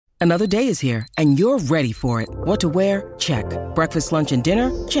Another day is here, and you're ready for it. What to wear? Check. Breakfast, lunch, and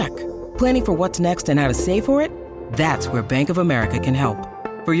dinner? Check. Planning for what's next and how to save for it? That's where Bank of America can help.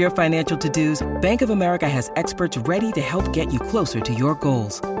 For your financial to-dos, Bank of America has experts ready to help get you closer to your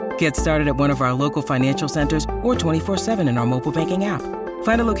goals. Get started at one of our local financial centers or 24/7 in our mobile banking app.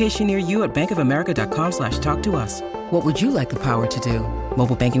 Find a location near you at bankofamerica.com/talktous. What would you like the power to do?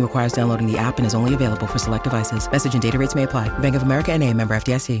 Mobile banking requires downloading the app and is only available for select devices. Message and data rates may apply. Bank of America N.A., member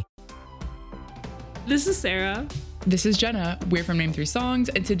FDIC. This is Sarah. This is Jenna. We're from Name 3 Songs,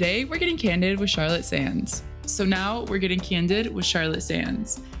 and today we're getting candid with Charlotte Sands. So now we're getting candid with Charlotte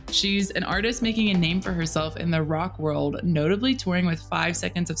Sands. She's an artist making a name for herself in the rock world, notably touring with 5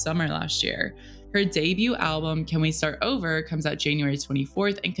 Seconds of Summer last year. Her debut album, Can We Start Over, comes out January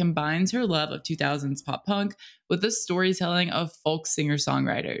 24th and combines her love of 2000s pop punk with the storytelling of folk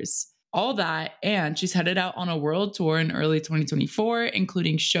singer-songwriters. All that, and she's headed out on a world tour in early 2024,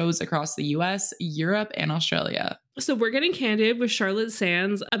 including shows across the US, Europe, and Australia. So we're getting candid with Charlotte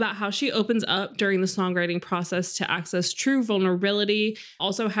Sands about how she opens up during the songwriting process to access true vulnerability.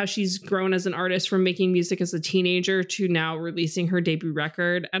 Also how she's grown as an artist from making music as a teenager to now releasing her debut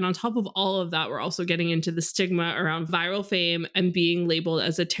record. And on top of all of that, we're also getting into the stigma around viral fame and being labeled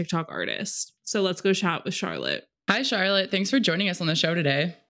as a TikTok artist. So let's go chat with Charlotte. Hi, Charlotte. Thanks for joining us on the show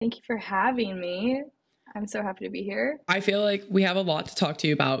today. Thank you for having me. I'm so happy to be here. I feel like we have a lot to talk to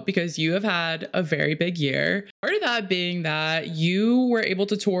you about because you have had a very big year. Part of that being that you were able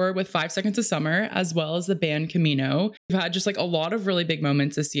to tour with 5 Seconds of Summer as well as the band Camino. You've had just like a lot of really big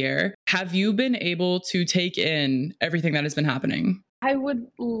moments this year. Have you been able to take in everything that has been happening? I would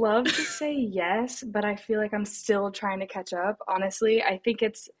love to say yes, but I feel like I'm still trying to catch up. Honestly, I think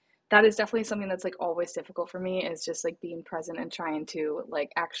that is definitely something that's like always difficult for me, is just like being present and trying to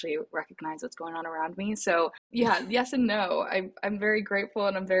like actually recognize what's going on around me. So yeah, yes and no. I'm very grateful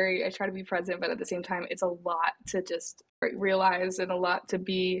and I try to be present, but at the same time, it's a lot to just realize and a lot to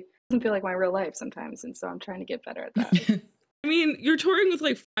be. It doesn't feel like my real life sometimes. And so I'm trying to get better at that. I mean, you're touring with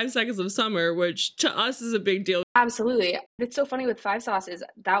like 5 Seconds of Summer, which to us is a big deal. Absolutely. It's so funny with Five Sauce is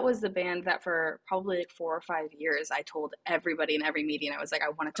that was the band that for probably like 4 or 5 years, I told everybody in every meeting, I was like, I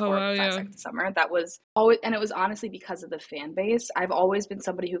want to tour with 5 Seconds of Summer. That was always, and it was honestly because of the fan base. I've always been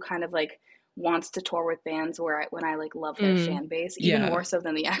somebody who kind of like wants to tour with bands when I like love their fan base, even more so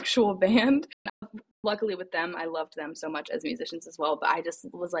than the actual band. Luckily with them, I loved them so much as musicians as well, but I just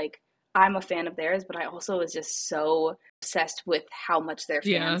was like, I'm a fan of theirs, but I also was just so obsessed with how much their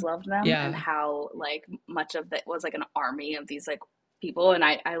fans loved them and how like much of that was like an army of these like people. And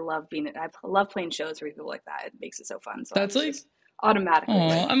I love playing shows for people like that. It makes it so fun. So that's like automatically.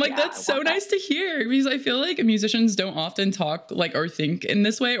 I'm like, that's so nice to hear, because I feel like musicians don't often talk like or think in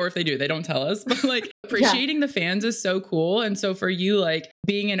this way, or if they do, they don't tell us. But like appreciating the fans is so cool. And so for you, like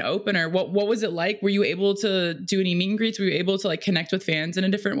being an opener, what was it like? Were you able to do any meet and greets? Were you able to like connect with fans in a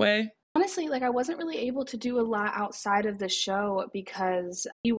different way? Honestly, like I wasn't really able to do a lot outside of the show because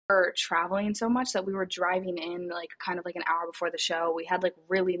we were traveling so much that we were driving in like kind of like an hour before the show. We had like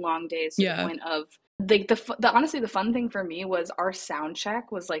really long days to the point of like honestly, the fun thing for me was our sound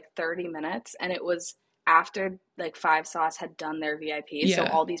check was like 30 minutes, and it was after like Five Sauce had done their VIP. So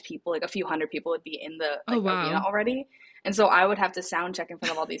all these people, like a few hundred people would be in the arena already. And so I would have to sound check in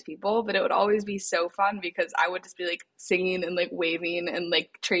front of all these people, but it would always be so fun because I would just be like singing and like waving and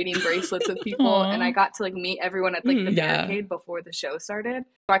like trading bracelets with people. And I got to like meet everyone at like the barricade before the show started.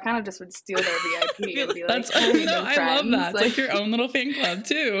 So I kind of just would steal their VIP and be like, hey, I love that. It's like your own little fan club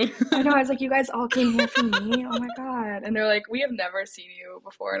too. I know. I was like, you guys all came here for me? Oh my God. And they're like, we have never seen you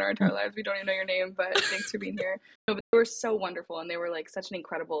before in our entire lives. We don't even know your name, but thanks for being here. No, but they were so wonderful. And they were like such an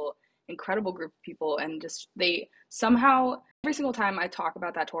incredible group of people, and just they somehow every single time I talk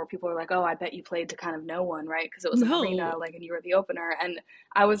about that tour, people are like, oh, I bet you played to kind of no one, right? Because it was an arena, like, and you were the opener. And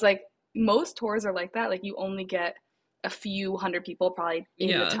I was like, most tours are like that, like you only get a few hundred people probably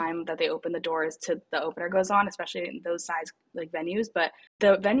in the time that they open the doors to the opener goes on, especially in those size like venues. But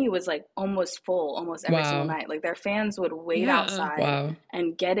the venue was like almost full almost every single night. Like their fans would wait outside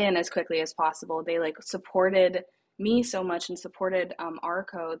and get in as quickly as possible. They like supported me so much and supported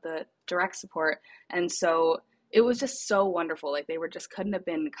Arco, the direct support, and so it was just so wonderful. Like they were just couldn't have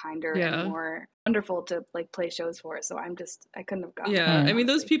been kinder and more wonderful to like play shows for. So I couldn't have gotten I mean,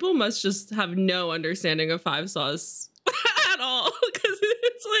 those people must just have no understanding of Five Sauce at all, because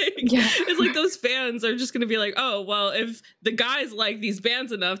it's like those fans are just gonna be like, oh well, if the guys like these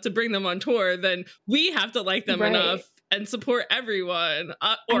bands enough to bring them on tour, then we have to like them enough and support everyone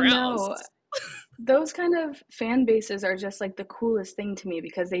or else. those kind of fan bases are just like the coolest thing to me,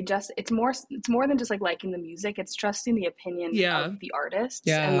 because it's more than just like liking the music. It's trusting the opinion of the artists,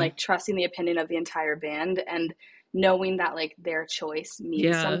 and like trusting the opinion of the entire band, and knowing that like their choice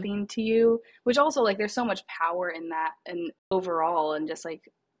means something to you, which also like there's so much power in that, and overall, and just like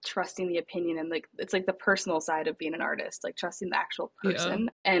trusting the opinion, and like it's like the personal side of being an artist, like trusting the actual person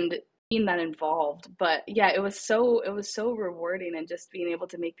and being that involved. But yeah, it was so rewarding, and just being able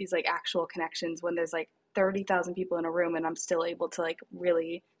to make these like actual connections when there's like 30,000 people in a room, and I'm still able to like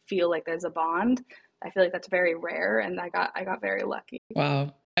really feel like there's a bond. I feel like that's very rare, and I got very lucky.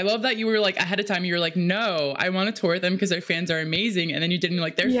 Wow. I love that you were like ahead of time, you were like, no, I want to tour them because their fans are amazing. And then you didn't,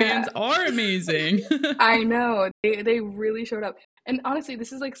 like, their fans are amazing. I know. They really showed up. And honestly,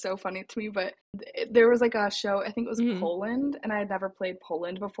 this is like so funny to me, but there was like a show, I think it was Poland, and I had never played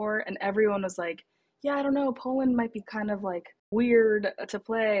Poland before. And everyone was like, yeah, I don't know, Poland might be kind of like weird to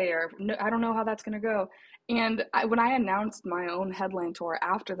play, or no, I don't know how that's going to go. And when I announced my own headline tour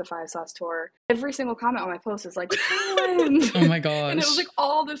after the Five Sauce tour, every single comment on my post was like, Poland! Oh my gosh. And it was like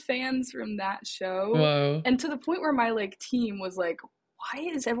all the fans from that show. Whoa. And to the point where my like team was like, why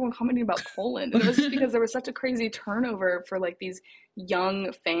is everyone commenting about Poland? And it was just because there was such a crazy turnover for like these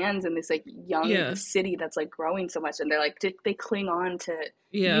young fans in this like young city that's like growing so much, and they're like they cling on to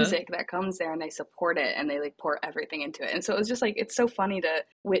music that comes there, and they support it, and they like pour everything into it. And so it was just like, it's so funny to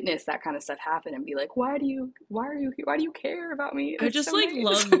witness that kind of stuff happen and be like, why do you care about me? I just so like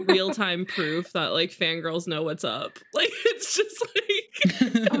nice. Love real-time proof that like fangirls know what's up. Like it's just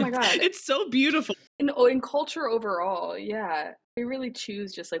like oh my god, it's so beautiful. In culture overall, they really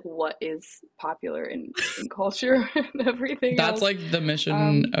choose just like what is popular in culture and everything That's else. Like the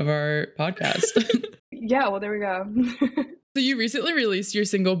mission of our podcast. Yeah, well, there we go. So you recently released your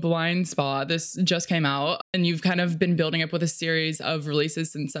single Blind Spot. This just came out, and you've kind of been building up with a series of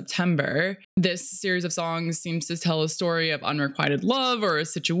releases since September. This series of songs seems to tell a story of unrequited love or a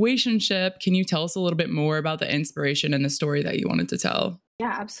situationship. Can you tell us a little bit more about the inspiration and the story that you wanted to tell?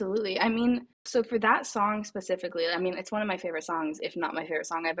 Yeah, absolutely. I mean, so for that song specifically, I mean, it's one of my favorite songs, if not my favorite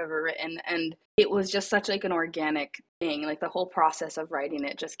song I've ever written. And it was just such like an organic thing. Like the whole process of writing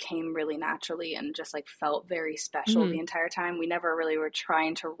it just came really naturally, and just like felt very special the entire time. We never really were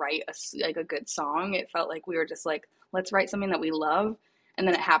trying to write a good song. It felt like we were just like, let's write something that we love. And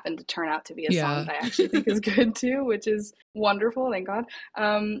then it happened to turn out to be a song that I actually think is good too, which is wonderful, thank God.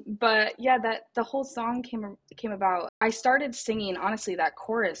 But yeah, that the whole song came about. I started singing, honestly, that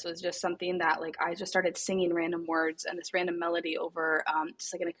chorus was just something that like I just started singing random words and this random melody over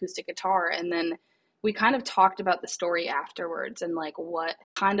just like an acoustic guitar. And then we kind of talked about the story afterwards, and like what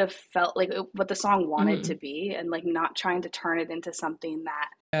kind of felt like what the song wanted to be, and like not trying to turn it into something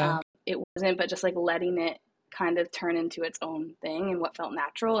that it wasn't, but just like letting it kind of turn into its own thing and what felt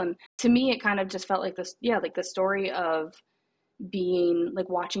natural. And to me, it kind of just felt like this, like the story of being like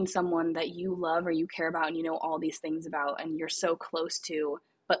watching someone that you love or you care about and you know all these things about and you're so close to,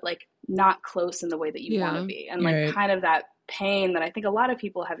 but like not close in the way that you want to be. And like kind of that pain that I think a lot of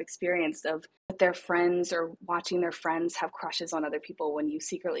people have experienced of their friends or watching their friends have crushes on other people when you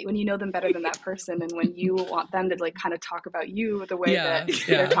know them better than that person, and when you want them to like kind of talk about you the way that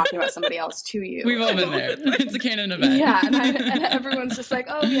they're talking about somebody else to you. We've all been there. It's a canon event. Yeah, and everyone's just like,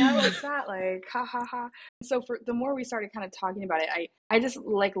 oh yeah, what's that? Like, ha ha ha. So for the more we started kind of talking about it, I just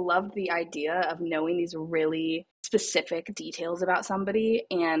like loved the idea of knowing these really specific details about somebody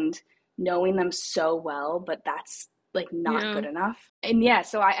and knowing them so well, but that's like not good enough. And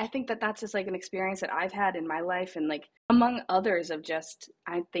so I think that that's just like an experience that I've had in my life, and like among others of just,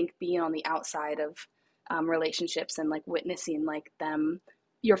 I think, being on the outside of relationships and like witnessing like them,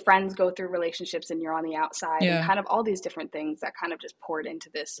 your friends go through relationships and you're on the outside, and kind of all these different things that kind of just poured into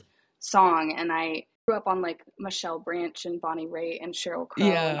this song. And I grew up on like Michelle Branch and Bonnie Raitt and Sheryl Crow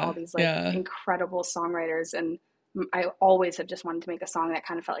and all these like incredible songwriters, and I always have just wanted to make a song that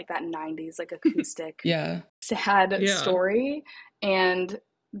kind of felt like that 90s, like acoustic, sad story. And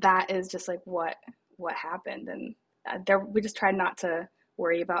that is just like what happened. And we just tried not to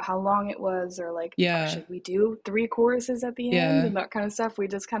worry about how long it was, or like, should we do 3 choruses at the end and that kind of stuff. We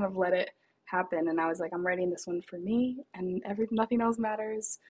just kind of let it happen. And I was like, I'm writing this one for me, and nothing else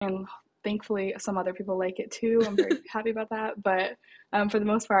matters. And thankfully some other people like it too. I'm very happy about that. But for the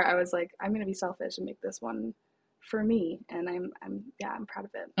most part, I was like, I'm going to be selfish and make this one for me, and I'm proud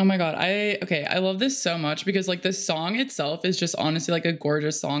of it. Oh my God. I love this so much because like the song itself is just honestly like a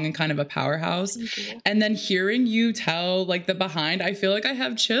gorgeous song and kind of a powerhouse. And then hearing you tell like the behind, I feel like I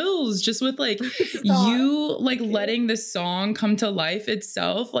have chills just with like you like letting the song come to life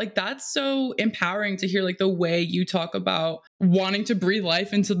itself. Like that's so empowering to hear like the way you talk about wanting to breathe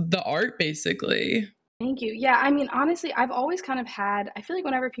life into the art basically. Thank you. Yeah, I mean, honestly, I've always kind of had, I feel like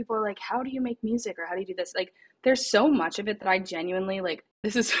whenever people are like, how do you make music or how do you do this? Like, there's so much of it that I genuinely like,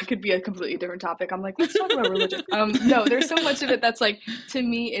 could be a completely different topic. I'm like, let's talk about religion. No, there's so much of it that's like, to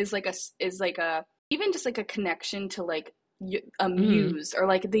me is like even just like a connection to like a muse or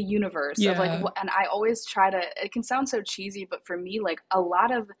like the universe of like, and I always try to, it can sound so cheesy, but for me, like a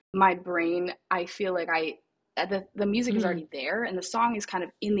lot of my brain, I feel like the music is already there and the song is kind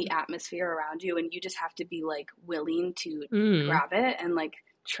of in the atmosphere around you, and you just have to be like willing to grab it and like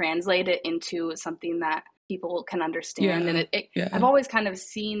translate it into something that people can understand. And I've always kind of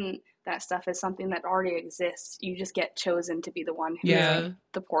seen that stuff as something that already exists. You just get chosen to be the one who's like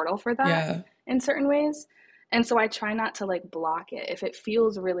the portal for that in certain ways. And so I try not to like block it. If it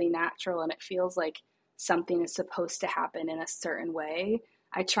feels really natural and it feels like something is supposed to happen in a certain way,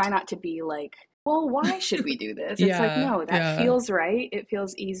 I try not to be like, well, why should we do this? It's like, no, that feels right. It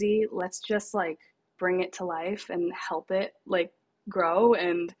feels easy. Let's just like bring it to life and help it like grow.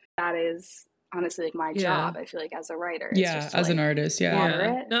 And that is honestly like my job, I feel like, as a writer. As like, an artist. No,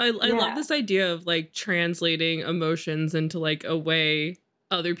 I love this idea of like translating emotions into like a way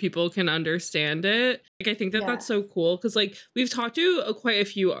other people can understand it. Like, I think that that's so cool because like we've talked to quite a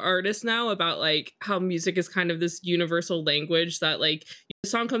few artists now about like how music is kind of this universal language that like the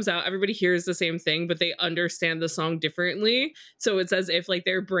song comes out, everybody hears the same thing, but they understand the song differently. So it's as if like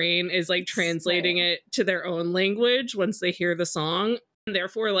their brain is like translating it to their own language once they hear the song. And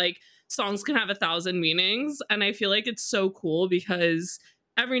therefore, like songs can have 1,000 meanings. And I feel like it's so cool because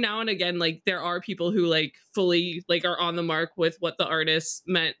every now and again, like there are people who like fully like are on the mark with what the artist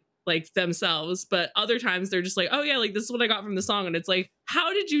meant like themselves, but other times they're just like, oh yeah, like this is what I got from the song, and it's like,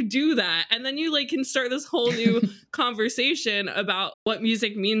 how did you do that? And then you like can start this whole new conversation about what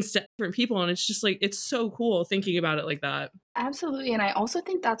music means to different people, and it's just like, it's so cool thinking about it like that. Absolutely. And I also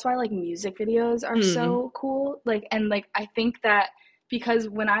think that's why like music videos are so cool. Like, and like I think that because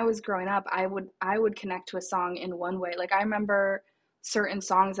when I was growing up, I would connect to a song in one way. Like I remember certain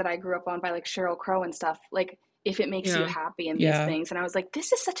songs that I grew up on by like Sheryl Crow and stuff, like If It Makes You Happy and these things. And I was like,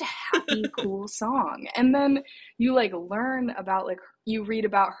 this is such a happy, cool song. And then you like learn about like, you read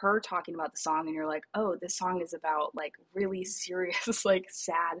about her talking about the song and you're like, oh, this song is about like really serious, like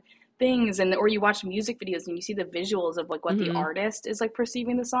sad things. And or you watch music videos and you see the visuals of like what the artist is like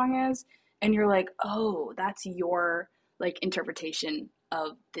perceiving the song as. And you're like, oh, that's your like interpretation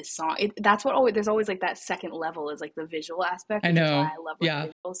of this song. That's what there's always like that second level is like the visual aspect. I know. Which is why I love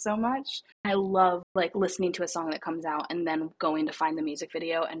like, visuals so much. I love like listening to a song that comes out and then going to find the music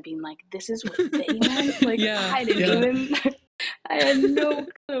video and being like, this is what they meant. Like I didn't even I had no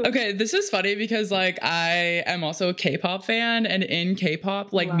clue. Okay, this is funny because like I am also a K-pop fan, and in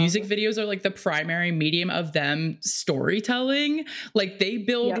K-pop, like music videos are like the primary medium of them storytelling. Like they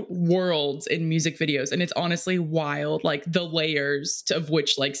build worlds in music videos, and it's honestly wild, like the layers of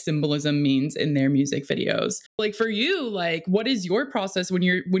which like symbolism means in their music videos. Like for you, like what is your process when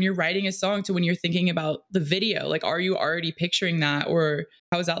you're writing a song to when you're thinking about the video? Like are you already picturing that, or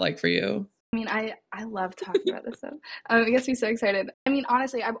how is that like for you? I mean, I love talking about this stuff. It gets me so excited. I mean,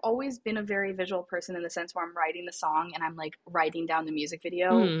 honestly, I've always been a very visual person in the sense where I'm writing the song and I'm like writing down the music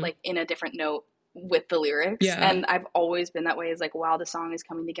video like in a different note with the lyrics. And I've always been that way, is like while the song is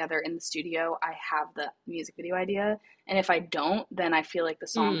coming together in the studio, I have the music video idea. And if I don't, then I feel like the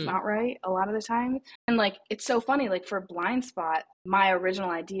song's not right a lot of the time. And like, it's so funny, like for Blind Spot, my original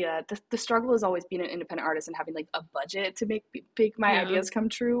idea, the struggle has always been an independent artist and having like a budget to make my ideas come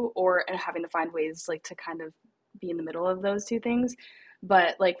true, and having to find ways like to kind of be in the middle of those two things.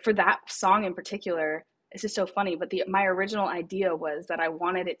 But like for that song in particular, it's just so funny. But my original idea was that I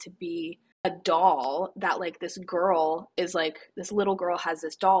wanted it to be a doll that like this little girl has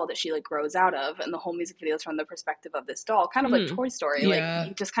this doll that she like grows out of, and the whole music video is from the perspective of this doll, kind of like Toy Story. Like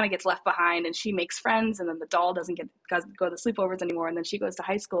he just kind of gets left behind and she makes friends, and then the doll doesn't go to sleepovers anymore, and then she goes to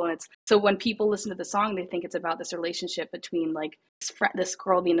high school. And it's so when people listen to the song, they think it's about this relationship between like this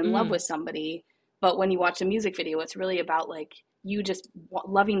girl being in love with somebody, but when you watch the music video, it's really about like you just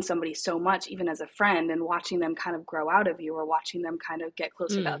loving somebody so much, even as a friend, and watching them kind of grow out of you, or watching them kind of get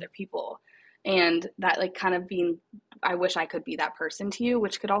closer to other people. And that like kind of being, I wish I could be that person to you,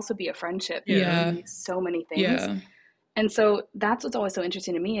 which could also be a friendship. It could be so many things. And so that's what's always so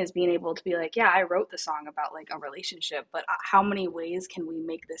interesting to me, is being able to be like, yeah, I wrote the song about like a relationship, but how many ways can we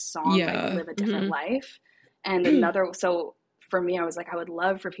make this song like Yeah. live a different life? And so for me, I was like, I would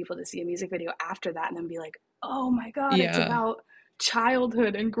love for people to see a music video after that and then be like, oh my God, it's Yeah. about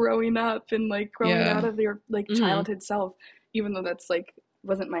childhood and growing up and like growing out of your like childhood self, even though that's like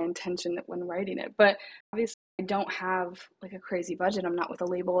wasn't my intention when writing it. But obviously I don't have like a crazy budget. I'm not with a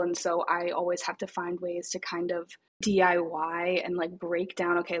label. And so I always have to find ways to kind of DIY and like break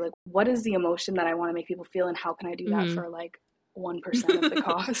down, okay, like what is the emotion that I want to make people feel and how can I do that for like 1% of the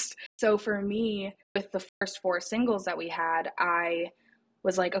cost? So for me, with the first 4 singles that we had, I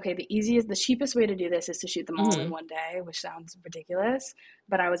was like, okay, the cheapest way to do this is to shoot them all in one day, which sounds ridiculous.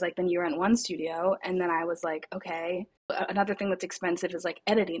 But I was like, then you rent one studio. And then I was like, okay, another thing that's expensive is like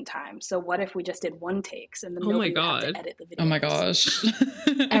editing time. So what if we just did 1 takes and then nobody would have to edit the videos? Oh my gosh.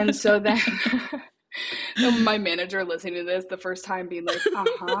 And so then my manager listening to this the first time being like,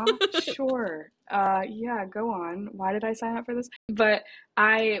 sure. Yeah, go on. Why did I sign up for this? But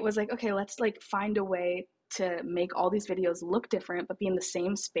I was like, okay, let's like find a way to make all these videos look different, but be in the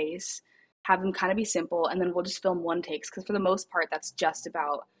same space, have them kind of be simple, and then we'll just film 1 takes. Because for the most part, that's just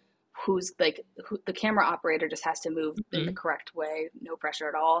about the camera operator just has to move in the correct way, no pressure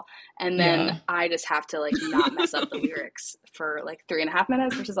at all. And then I just have to like not mess up the lyrics for like 3.5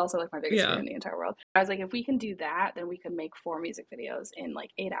 minutes, which is also like my biggest fear in the entire world. I was like, if we can do that, then we can make 4 music videos in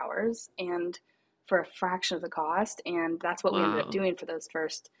like 8 hours and for a fraction of the cost. And that's what we ended up doing for those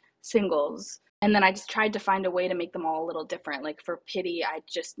first singles. And then I just tried to find a way to make them all a little different. Like for Pity, I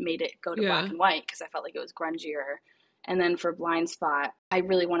just made it go to black and white because I felt like it was grungier. And then for Blind Spot, I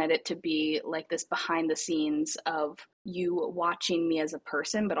really wanted it to be like this behind the scenes of you watching me as a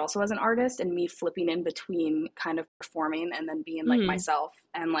person, but also as an artist, and me flipping in between kind of performing and then being like myself,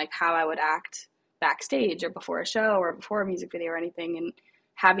 and like how I would act backstage or before a show or before a music video or anything, and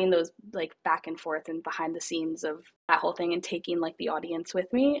having those like back and forth and behind the scenes of that whole thing and taking like the audience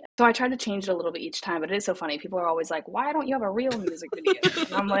with me. So I tried to change it a little bit each time, but it is so funny. People are always like, why don't you have a real music video?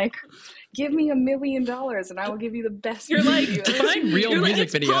 And I'm like, give me $1 million and I will give you the best. You're like, define real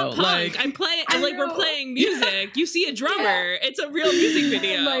music video. Like we're playing music. You see a drummer. It's a real music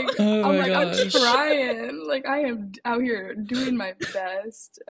video. Like, I'm trying. Like I am out here doing my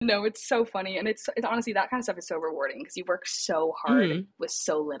best. No, it's so funny. And it's honestly, that kind of stuff is so rewarding because you work so hard with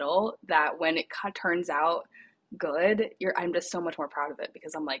so little that when it turns out good, I'm just so much more proud of it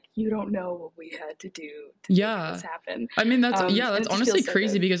because I'm like, you don't know what we had to do to make this happen. I mean, that's honestly so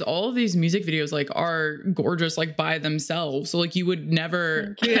crazy because all of these music videos like are gorgeous like by themselves. So like you would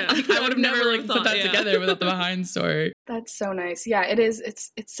never like, I would have never like put that together without the behind story. That's so nice. Yeah, it is.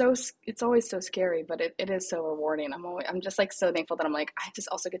 It's always so scary, but it is so rewarding. I'm just like so thankful that I'm like, I just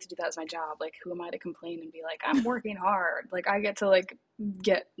also get to do that as my job. Like, who am I to complain and be like, I'm working hard. Like I get to like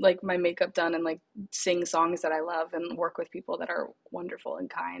get like my makeup done and like sing songs that I love and work with people that are wonderful and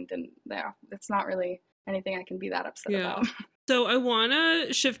kind. And yeah, it's not really anything I can be that upset about. So I want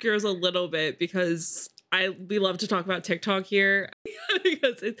to shift gears a little bit because we love to talk about TikTok here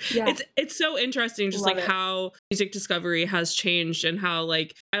because it's so interesting just love like how music discovery has changed and how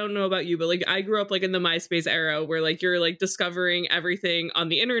like I don't know about you, but like I grew up like in the MySpace era where like you're like discovering everything on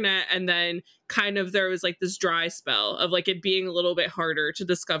the internet, and then kind of there was like this dry spell of like it being a little bit harder to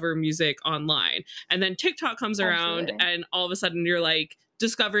discover music online, and then TikTok comes around and all of a sudden you're like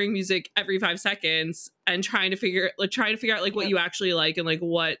discovering music every 5 seconds and trying to figure out like what you actually like and like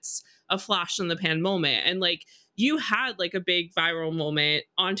what's a flash in the pan moment. And like you had like a big viral moment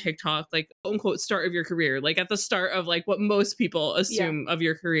on TikTok, like quote unquote start of your career, like at the start of like what most people assume of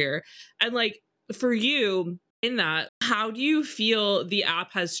your career. And like for you in that, how do you feel the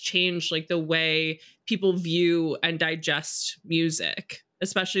app has changed like the way people view and digest music,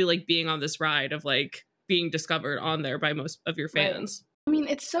 especially like being on this ride of like being discovered on there by most of your fans? I mean,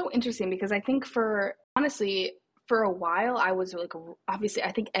 it's so interesting because I think honestly, for a while, I was like, obviously,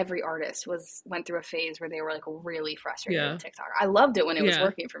 I think every artist went through a phase where they were like really frustrated with TikTok. I loved it when it was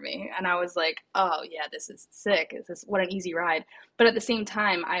working for me. And I was like, oh yeah, this is sick. What an easy ride. But at the same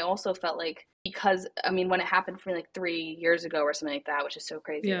time, I also felt like, because, I mean, when it happened for me like 3 years ago or something like that, which is so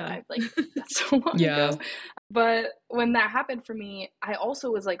crazy that that's so long ago. But when that happened for me, I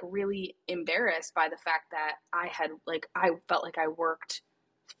also was like really embarrassed by the fact that I felt like I worked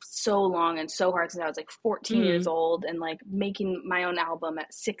so long and so hard since I was like 14 years old and like making my own album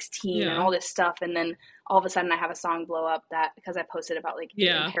at 16 and all this stuff. And then all of a sudden I have a song blow up that because I posted about like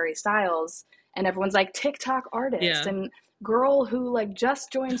Harry Styles, and everyone's like TikTok artist and girl who like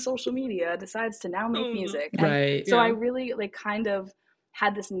just joined social media decides to now make music. And so I really like kind of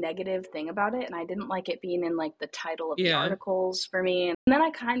had this negative thing about it, and I didn't like it being in like the title of the Yeah. articles for me. And then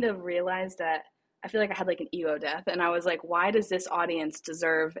I kind of realized that I feel like I had like an ego death, and I was like, why does this audience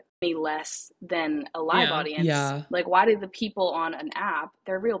deserve any less than a live Yeah. audience? Yeah. Like, why do the people on an app,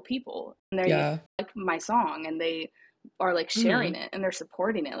 they're real people, and they Yeah. like my song, and they are like sharing it, and they're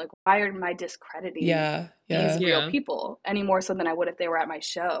supporting it. Like, why am I discrediting Yeah. these Yeah. real people any more so than I would if they were at my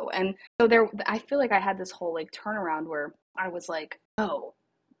show? And so I feel like I had this whole like turnaround where I was like, oh,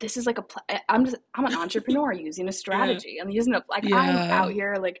 this is like I'm an entrepreneur using a strategy. I'm using I'm Yeah. out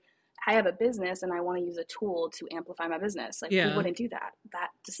here, like, I have a business and I want to use a tool to amplify my business. Like, who Yeah. wouldn't do that? That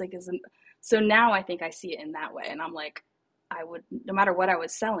just like isn't. So now I think I see it in that way, and I'm like, I would, no matter what I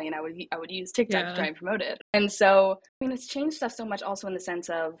was selling, I would use TikTok to try and promote it. And so, I mean, it's changed stuff so much also in the sense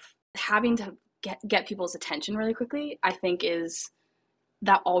of having to get people's attention really quickly. I think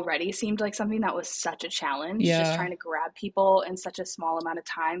that already seemed like something that was such a challenge, just trying to grab people in such a small amount of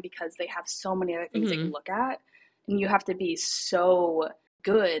time, because they have so many other things they can look at, and you have to be so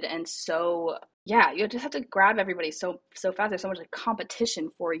good and so, yeah, you just have to grab everybody so fast. There's so much like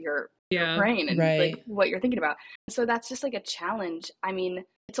competition for your brain and like what you're thinking about. So that's just like a challenge. I mean,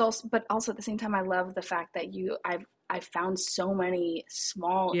 it's also, but also at the same time, I love the fact that I've found so many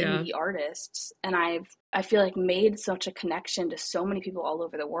small indie artists, and I feel like made such a connection to so many people all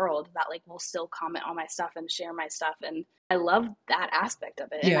over the world that like will still comment on my stuff and share my stuff. And I love that aspect of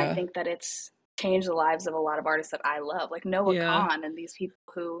it. And I think that it's changed the lives of a lot of artists that I love, like Noah Khan and these people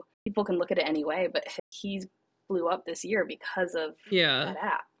who people can look at it anyway, but he blew up this year because of that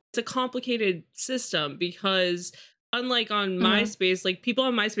app. It's a complicated system because unlike on MySpace, like people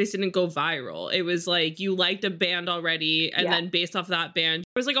on MySpace didn't go viral. It was like you liked a band already, and then based off that band,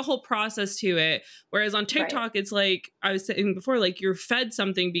 there was like a whole process to it. Whereas on TikTok, it's like I was saying before, like you're fed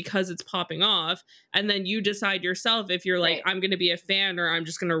something because it's popping off, and then you decide yourself if you're like, I'm going to be a fan or I'm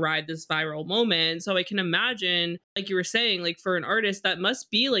just going to ride this viral moment. So I can imagine, like you were saying, like for an artist, that must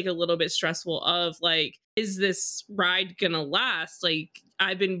be like a little bit stressful of like, is this ride going to last? Like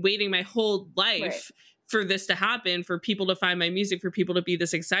I've been waiting my whole life for this to happen, for people to find my music, for people to be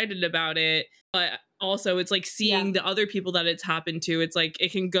this excited about it. But also it's like seeing the other people that it's happened to, it's like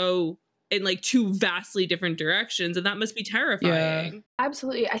it can go in like two vastly different directions, and that must be terrifying. Yeah.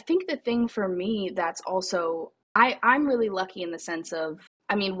 Absolutely. I think the thing for me that's also, I'm really lucky in the sense of,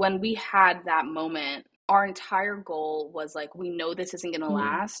 I mean, when we had that moment, our entire goal was like, we know this isn't going to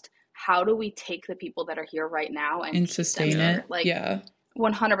last. How do we take the people that are here right now and sustain it? Like,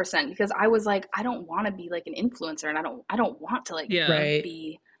 100%, because I was like, I don't want to be like an influencer, and I don't want to like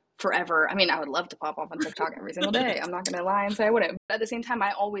be forever. I mean, I would love to pop off on TikTok every single day. I'm not gonna lie and say I wouldn't. But at the same time,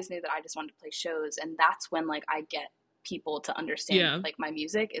 I always knew that I just wanted to play shows, and that's when like I get people to understand like my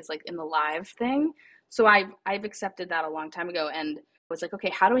music is like in the live thing. So I've accepted that a long time ago, and was like, okay,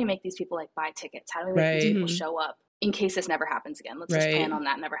 how do we make these people like buy tickets? How do we make these people show up in case this never happens again? Let's just plan on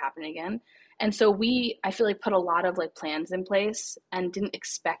that never happening again. And so I feel like put a lot of like plans in place and didn't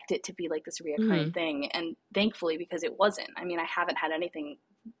expect it to be like this reoccurring thing. And thankfully, because it wasn't, I mean, I haven't had anything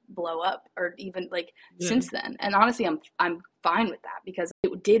blow up or even like since then. And honestly, I'm fine with that, because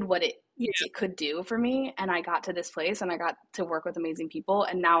it did what it could do for me. And I got to this place and I got to work with amazing people.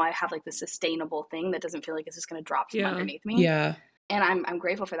 And now I have like the sustainable thing that doesn't feel like it's just going to drop from underneath me. Yeah. And I'm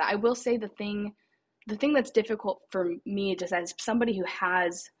grateful for that. I will say the thing that's difficult for me, just as somebody who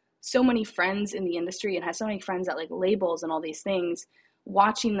has so many friends in the industry and has so many friends at like labels and all these things,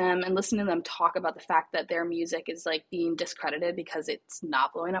 watching them and listening to them talk about the fact that their music is like being discredited because it's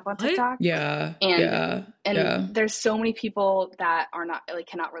not blowing up on TikTok. And there's so many people that are not like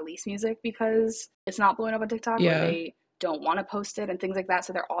cannot release music because it's not blowing up on TikTok, or they don't want to post it and things like that,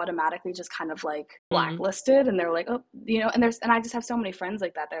 so they're automatically just kind of like blacklisted, and they're like, oh, you know, and I just have so many friends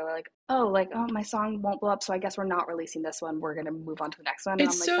like that. They're like, oh, my song won't blow up, so I guess we're not releasing this one, we're gonna move on to the next one. And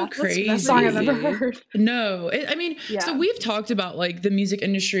it's I'm like, so crazy. That's the best song I've ever heard. No, I mean, so we've talked about like the music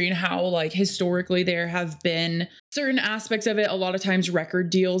industry and how like historically there have been certain aspects of it, a lot of times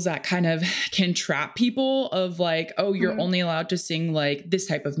record deals that kind of can trap people of like, oh, you're only allowed to sing like this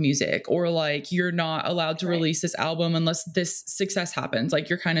type of music, or like you're not allowed to release this album unless this success happens. Like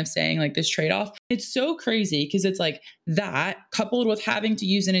you're kind of saying like this trade-off. It's so crazy because it's like that coupled with having to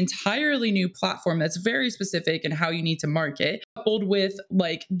use an entirely new platform that's very specific in how you need to market, coupled with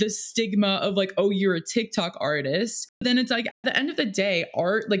like the stigma of like, oh, you're a TikTok artist. Then it's like at the end of the day,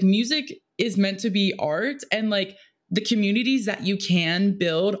 art, like music is meant to be art, and like the communities that you can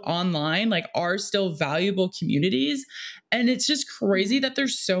build online like are still valuable communities. And it's just crazy that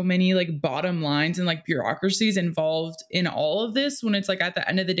there's so many like bottom lines and like bureaucracies involved in all of this, when it's like at the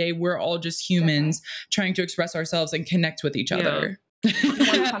end of the day, we're all just humans trying to express ourselves and connect with each other.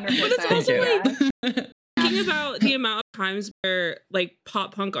 100%. But it's also Yeah. thinking about the amount of times where like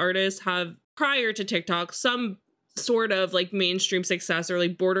pop punk artists have, prior to TikTok, some sort of like mainstream success or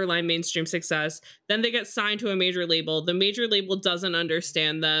like borderline mainstream success. Then they get signed to a major label. The major label doesn't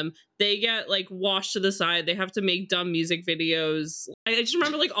understand them. They get like washed to the side. They have to make dumb music videos. I just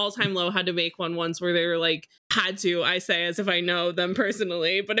remember like All Time Low had to make one once where they were like, had to, I say as if I know them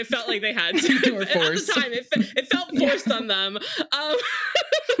personally, but it felt like they had to. They were forced. At the time, it felt forced on them.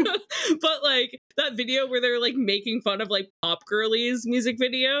 But like that video where they're like making fun of like pop girlies music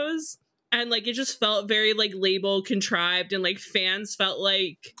videos. And like it just felt very like label contrived, and like fans felt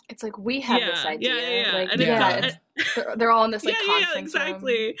like it's like we had this idea. Like, and they're all in this like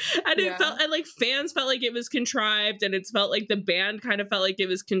exactly. room. And it felt, and like fans felt like it was contrived, and it felt like the band kind of felt like it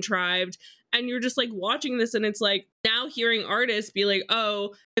was contrived. And you're just like watching this, and it's like now hearing artists be like,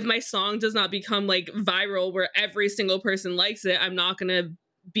 oh, if my song does not become like viral where every single person likes it, I'm not gonna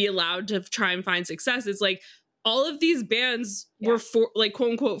be allowed to try and find success. It's like all of these bands were like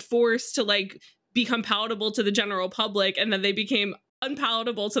quote unquote forced to like become palatable to the general public, and then they became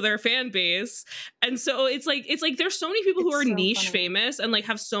unpalatable to their fan base. And so it's like there's so many people who are so niche famous and like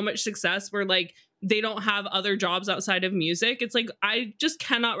have so much success where like they don't have other jobs outside of music. It's like I just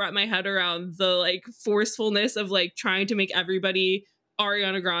cannot wrap my head around the like forcefulness of like trying to make everybody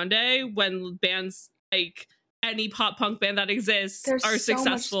Ariana Grande when bands like any pop punk band that exists are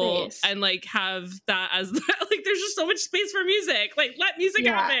successful and like have that as like there's just so much space for music. Like let music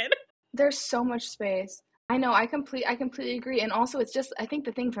happen. There's so much space. I know, I completely agree. And also it's just, I think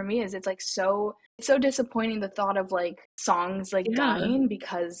the thing for me is it's like it's so disappointing, the thought of like songs like dying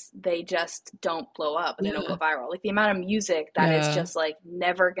because they just don't blow up and they don't go viral. Like the amount of music that is just like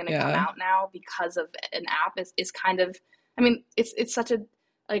never gonna come out now because of an app is kind of, I mean, it's such a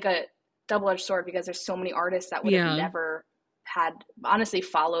like a double-edged sword because there's so many artists that would have never had honestly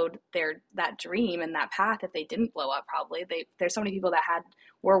followed that dream and that path if they didn't blow up. Probably there's so many people that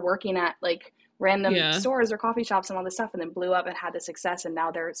were working at like random stores or coffee shops and all this stuff and then blew up and had the success, and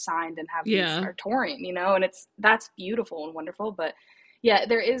now they're signed and have are touring, you know, and that's beautiful and wonderful. But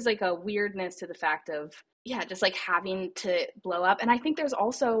there is like a weirdness to the fact of just like having to blow up. And I think there's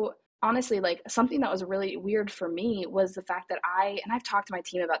also honestly, like something that was really weird for me was the fact that I've talked to my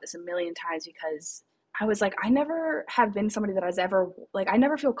team about this a million times because I was like, I never have been somebody that has ever, like, I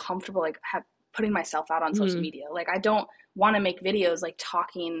never feel comfortable, like, putting myself out on social media. Like, I don't want to make videos, like,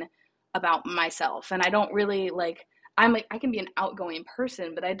 talking about myself. And I don't really, like, I'm like, I can be an outgoing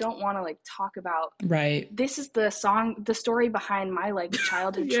person, but I don't want to, like, talk about, this is the story behind my, like,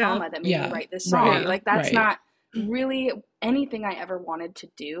 childhood trauma that made me write this song. Like, that's not really anything I ever wanted to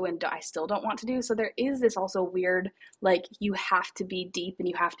do, and I still don't want to do. So there is this also weird, like, you have to be deep and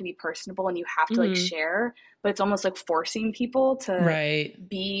you have to be personable and you have to like share, but it's almost like forcing people to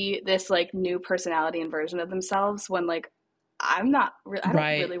be this like new personality and version of themselves when like I'm not I don't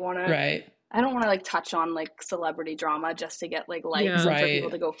really want to I don't want to like touch on like celebrity drama just to get like likes and for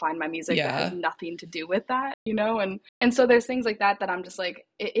people to go find my music that has nothing to do with that, you know? And so there's things like that I'm just like,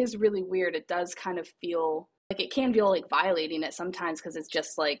 it is really weird. It does kind of feel like it can feel like violating it sometimes because it's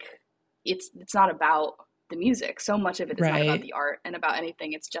just like it's not about the music. So much of it is not about the art and about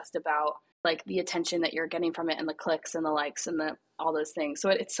anything. It's just about like the attention that you're getting from it and the clicks and the likes and all those things. So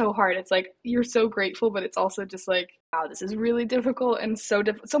it's so hard. It's like you're so grateful, but it's also just like, wow, this is really difficult and so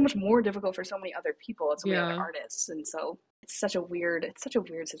much more difficult for so many other people and so many other artists. And so it's such a weird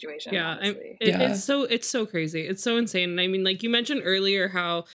situation. It's so crazy. It's so insane. And I mean, like you mentioned earlier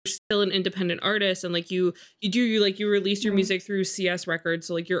how you're still an independent artist and like you release your music through CS Records,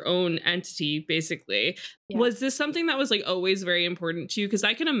 so like your own entity basically. Was this something that was like always very important to you? Because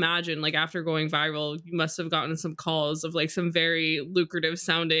I can imagine like after going viral you must have gotten some calls of like some very lucrative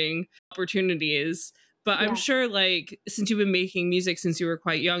sounding opportunities. But I'm sure, like, since you've been making music since you were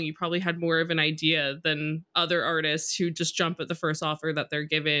quite young, you probably had more of an idea than other artists who just jump at the first offer that they're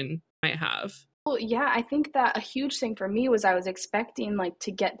given might have. Well, yeah, I think that a huge thing for me was I was expecting, like,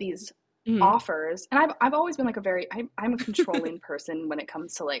 to get these offers. And I've always been, like, I'm a controlling person when it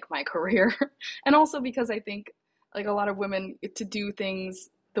comes to, like, my career. And also because I think, like, a lot of women, to do things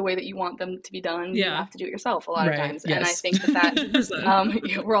the way that you want them to be done, you have to do it yourself a lot of times. And I think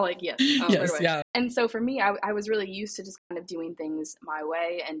that we're all like, yes, right away. And so for me, I was really used to just kind of doing things my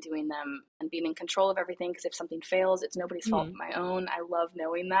way and doing them and being in control of everything. Because if something fails, it's nobody's fault but my own. I love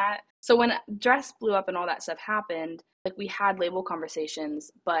knowing that. So when Dress blew up and all that stuff happened, like we had label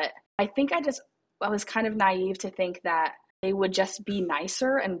conversations, but I think I was kind of naive to think that they would just be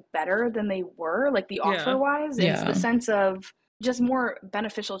nicer and better than they were, like the offer wise. It's the sense of just more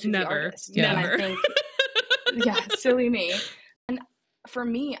beneficial to the artist. And I think, silly me. And for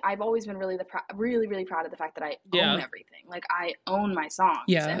me, I've always been really really proud of the fact that I Yeah. own everything. Like, I own my songs.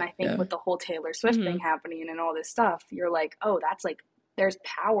 Yeah, And I think yeah. with the whole Taylor Swift thing happening and all this stuff, you're like, oh, that's like, there's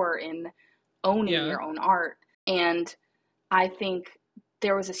power in owning your own art. And I think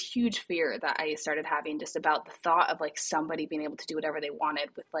there was this huge fear that I started having just about the thought of like somebody being able to do whatever they wanted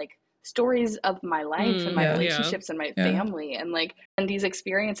with like stories of my life and my relationships and my family and like, and these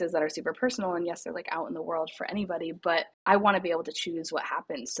experiences that are super personal. And yes, they're like out in the world for anybody, but I want to be able to choose what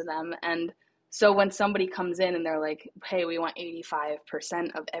happens to them. And so when somebody comes in and they're like, hey, we want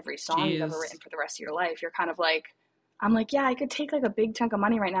 85% of every song you've ever written for the rest of your life, you're kind of like, I'm like, yeah, I could take like a big chunk of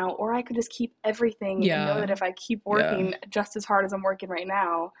money right now, or I could just keep everything and know that if I keep working just as hard as I'm working right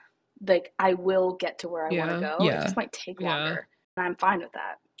now, like I will get to where I want to go. It just might take longer. And I'm fine with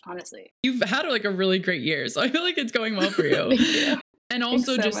that, honestly. You've had like a really great year, so I feel like it's going well for you. Thank you. And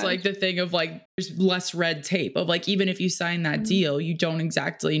also just much. Like the thing of like, there's less red tape of like, even if you sign that deal, you don't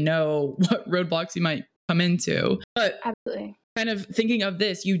exactly know what roadblocks you might come into. But absolutely. Kind of thinking of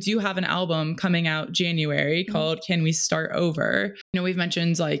this, you do have an album coming out January called Can We Start Over? You know, we've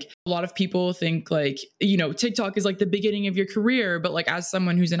mentioned like a lot of people think like, you know, TikTok is like the beginning of your career. But like as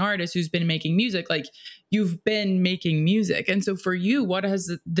someone who's an artist who's been making music, like you've been making music. And so for you, what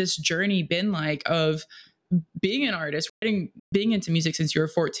has this journey been like of being an artist, being into music since you were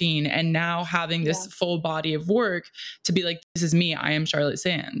 14 and now having this full body of work to be like, this is me, I am Charlotte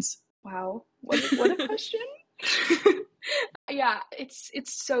Sands? Wow. What a question. Yeah, it's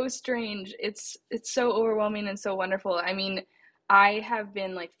so strange. It's so overwhelming and so wonderful. I mean, I have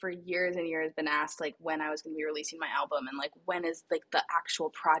been like for years and years been asked like when I was going to be releasing my album and like when is like the actual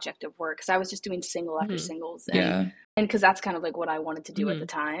project of work, because I was just doing single after singles and because that's kind of like what I wanted to do at the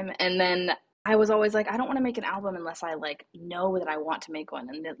time. And then I was always like, I don't want to make an album unless I like know that I want to make one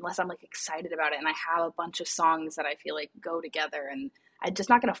and unless I'm like excited about it and I have a bunch of songs that I feel like go together, and I'm just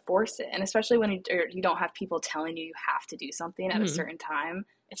not going to force it. And especially when you don't have people telling you have to do something at a certain time,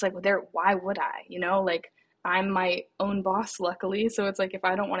 it's like, well, why would I, you know, like I'm my own boss, luckily. So it's like, if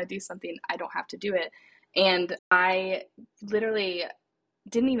I don't want to do something, I don't have to do it. And I literally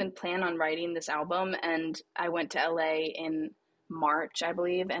didn't even plan on writing this album. And I went to LA in March, I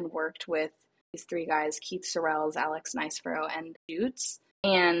believe, and worked with these three guys, Keith Sorrells, Alex Nicefro, and Jutes.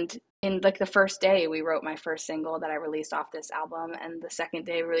 And in like the first day, we wrote my first single that I released off this album. And the second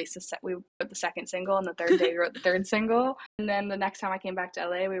day we wrote the second single. And the third day we wrote the third single. And then the next time I came back to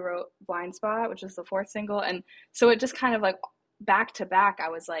LA, we wrote Blind Spot, which is the fourth single. And so it just kind of like back to back, I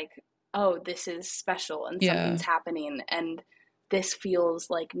was like, oh, this is special and something's happening. And this feels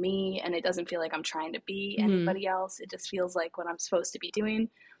like me. And it doesn't feel like I'm trying to be anybody else. It just feels like what I'm supposed to be doing.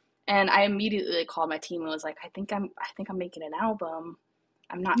 And I immediately called my team and was like, I think I'm making an album.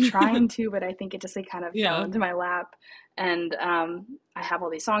 I'm not trying to, but I think it just like kind of fell into my lap. And I have all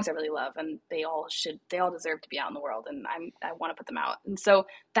these songs I really love, and they all deserve to be out in the world, and I want to put them out. And so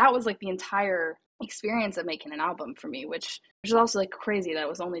that was like the entire experience of making an album for me, which is also like crazy that it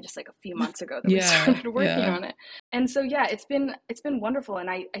was only just like a few months ago that we started working on it. And so it's been wonderful, and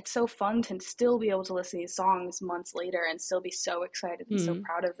it's so fun to still be able to listen to these songs months later and still be so excited and so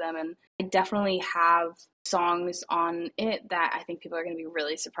proud of them. And I definitely have songs on it that I think people are going to be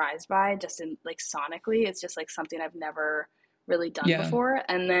really surprised by, just in like sonically. It's just like something I've never really done before.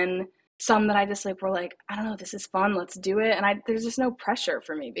 And then some that I just like were like, I don't know, this is fun, let's do it. And there's just no pressure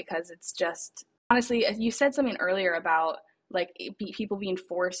for me, because it's just, honestly, you said something earlier about like people being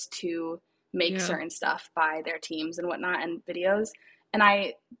forced to make certain stuff by their teams and whatnot and videos. And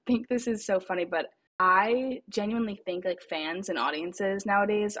I think this is so funny, but I genuinely think like fans and audiences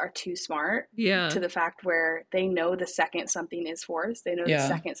nowadays are too smart to the fact where they know the second something is forced, they know the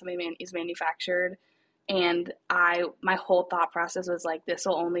second something is manufactured. And my whole thought process was like, this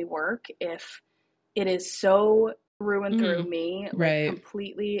will only work if it is so through and through me, like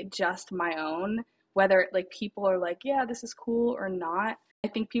completely just my own, whether like people are like, yeah, this is cool or not. I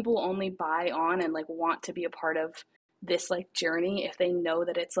think people only buy on and like want to be a part of this like journey if they know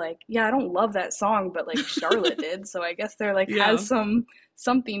that it's like, yeah, I don't love that song, but like Charlotte did, so I guess there like has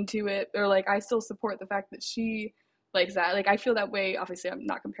something to it, or like I still support the fact that she likes that. Like I feel that way, obviously I'm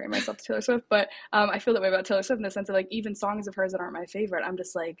not comparing myself to Taylor Swift, but I feel that way about Taylor Swift in the sense of like even songs of hers that aren't my favorite, I'm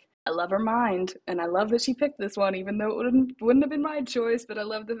just like, I love her mind and I love that she picked this one, even though it wouldn't have been my choice, but I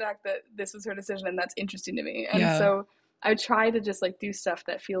love the fact that this was her decision and that's interesting to me. And so I try to just like do stuff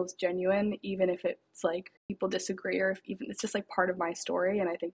that feels genuine, even if it's like people disagree, or if even it's just like part of my story. And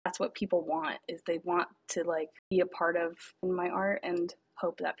I think that's what people want, is they want to like be a part of my art, and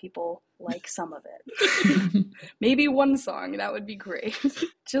hope that people like some of it. Maybe one song, that would be great.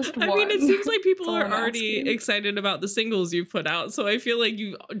 Just one. I mean, it seems like people That's all are I'm already asking. excited about the singles you've put out, so I feel like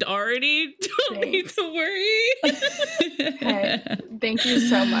you already don't need Thanks. to worry. Hey, thank you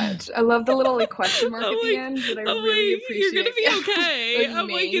so much. I love the little like question mark I'm at the like- end, but I I'm really like, you're appreciate gonna be okay. The I'm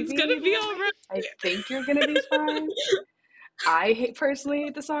like, it's gonna maybe, be all right. I think you're gonna be fine. I personally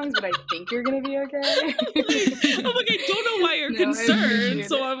hate the songs, but I think you're gonna be okay. I'm like, I don't know why you're No, I concerned. appreciate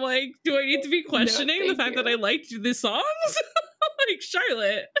So it. I'm like, do I need to be questioning the thank fact that I you. liked the songs? Like,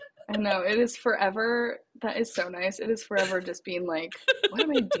 Charlotte. I know, it is forever. That is so nice. It is forever just being like, what am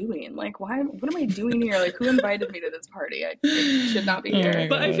I doing? Like, what am I doing here? Like, who invited me to this party? I should not be Oh here. my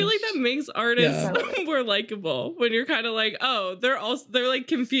But I feel like gosh. that makes artists Yeah. more likable when you're kind of like, oh, they're like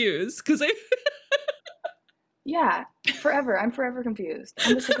confused because I Yeah, forever. I'm forever confused.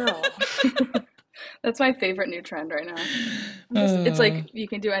 I'm just a girl. That's my favorite new trend right now. It's like you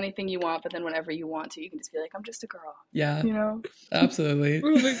can do anything you want, but then whenever you want to, you can just be like, I'm just a girl. Yeah, You know? absolutely.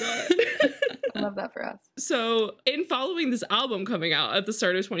 oh my god. I love that for us. So, in following this album coming out at the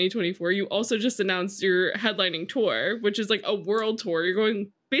start of 2024, you also just announced your headlining tour, which is like a world tour. You're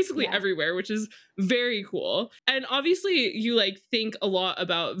going basically Yeah. everywhere, which is very cool. And obviously, you like think a lot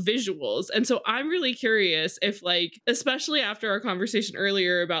about visuals. And so, I'm really curious if, like, especially after our conversation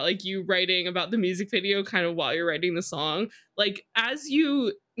earlier about like you writing about the music video kind of while you're writing the song, like, as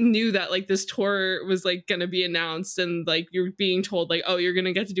you knew that like this tour was like gonna be announced and like you're being told like, oh, you're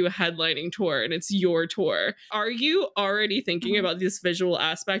gonna get to do a headlining tour and it's your tour, are you already thinking about this visual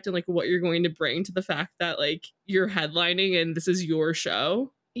aspect and like what you're going to bring to the fact that like you're headlining and this is your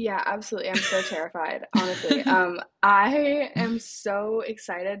show? Yeah, absolutely. I'm so terrified, honestly. I am so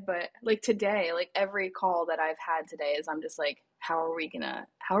excited, but like today, like every call that I've had today is I'm just like, how are we gonna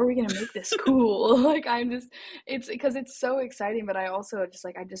make this cool? Like it's because it's so exciting, but I also just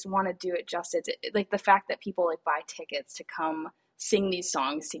like I just want to do it justice. Like the fact that people like buy tickets to come sing these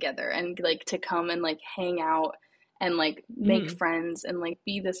songs together and like to come and like hang out and like make friends and like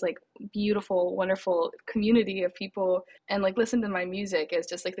be this like beautiful, wonderful community of people and like listen to my music is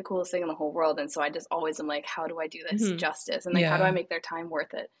just like the coolest thing in the whole world. And so I just always am like, how do I do this justice? And like, how do I make their time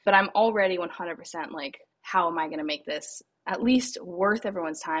worth it? But I'm already 100% like, how am I going to make this at least worth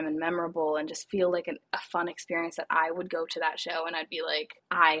everyone's time and memorable and just feel like a fun experience that I would go to that show and I'd be like,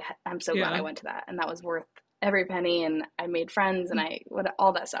 I'm so glad I went to that. And that was worth every penny and I made friends and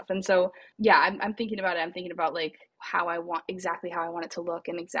all that stuff. And so, yeah, I'm thinking about it. I'm thinking about like exactly how I want it to look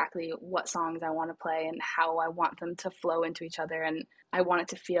and exactly what songs I want to play and how I want them to flow into each other. And I want it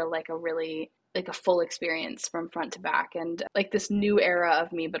to feel like a full experience from front to back and like this new era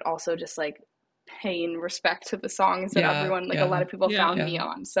of me, but also just like paying respect to the songs that everyone, like a lot of people found me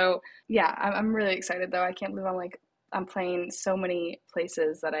on. So yeah, I'm really excited though. I can't believe I'm playing so many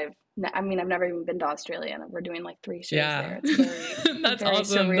places that I've never even been to Australia and we're doing like 3 shows there. It's very, that's very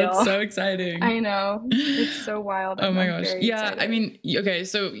awesome. surreal. That's so exciting. I know. It's so wild. Oh my I'm gosh. very Yeah. excited. I mean, okay.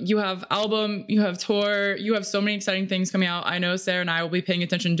 So you have album, you have tour, you have so many exciting things coming out. I know Sarah and I will be paying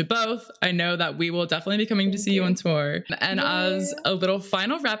attention to both. I know that we will definitely be coming to see you on tour. And as a little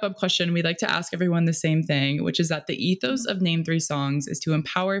final wrap up question, we like to ask everyone the same thing, which is that the ethos of Name 3 Songs is to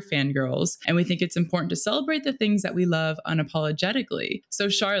empower fangirls. And we think it's important to celebrate the things that we love unapologetically. So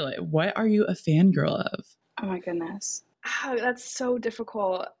Charlotte, what are you a fangirl of? Oh my goodness. Oh, that's so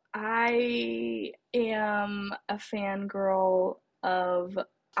difficult. I am a fangirl of,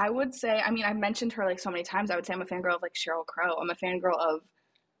 I would say, I mean, I've mentioned her like so many times. I would say I'm a fangirl of like Sheryl Crow. I'm a fangirl of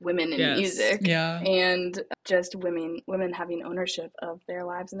women in music and just women having ownership of their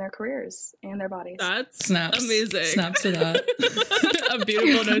lives and their careers and their bodies. That's amazing. Snaps to that. A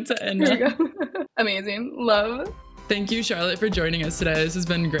beautiful note to end on. Here we go. Amazing. Love. Thank you, Charlotte, for joining us today. This has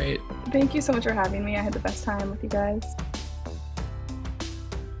been great. Thank you so much for having me. I had the best time with you guys.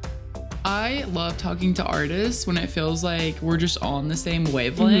 I love talking to artists when it feels like we're just on the same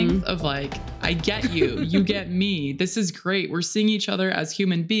wavelength of like, I get you, you get me. This is great. We're seeing each other as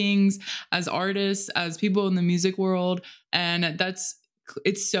human beings, as artists, as people in the music world. And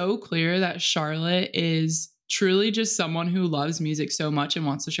it's so clear that Charlotte is truly just someone who loves music so much and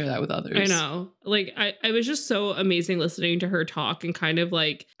wants to share that with others. I know. Like, I was just so amazing listening to her talk and kind of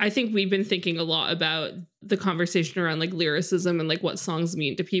like, I think we've been thinking a lot about the conversation around like lyricism and like what songs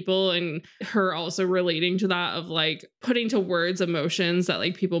mean to people and her also relating to that of like putting to words emotions that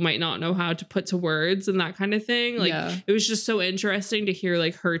like people might not know how to put to words and that kind of thing. Like it was just so interesting to hear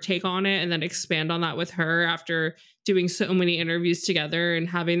like her take on it and then expand on that with her after doing so many interviews together and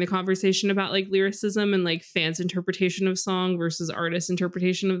having the conversation about like lyricism and like fans' interpretation of song versus artists'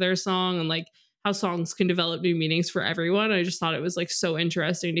 interpretation of their song and like how songs can develop new meanings for everyone. I just thought it was like so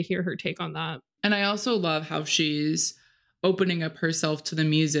interesting to hear her take on that. And I also love how she's opening up herself to the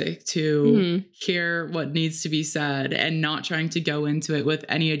music to hear what needs to be said and not trying to go into it with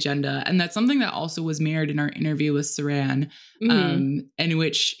any agenda. And that's something that also was mirrored in our interview with Saran, in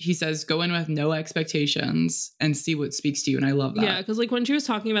which he says, go in with no expectations and see what speaks to you. And I love that. Yeah, because like when she was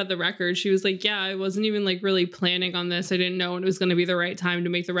talking about the record, she was like, yeah, I wasn't even like really planning on this. I didn't know when it was going to be the right time to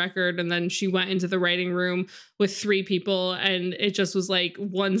make the record. And then she went into the writing room with 3 people and it just was like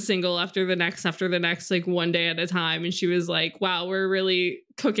one single after the next, like one day at a time. And she was like, wow, we're really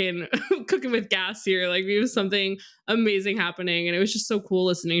cooking with gas here. Like we have something amazing happening. And it was just so cool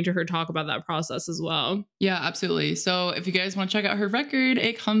listening to her talk about that process as well. Yeah, absolutely. So if you guys want to check out her record,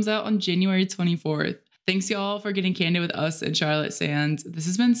 it comes out on January 24th. Thanks y'all for getting candid with us and Charlotte Sands. This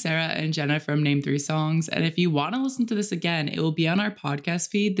has been Sarah and Jenna from Name 3 Songs. And if you want to listen to this again, it will be on our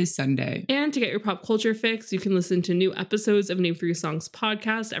podcast feed this Sunday. And to get your pop culture fix, you can listen to new episodes of Name 3 Songs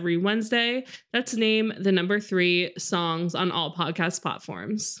podcast every Wednesday. That's Name the number 3 songs on all podcast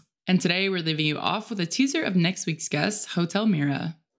platforms. And today we're leaving you off with a teaser of next week's guest, Hotel Mira.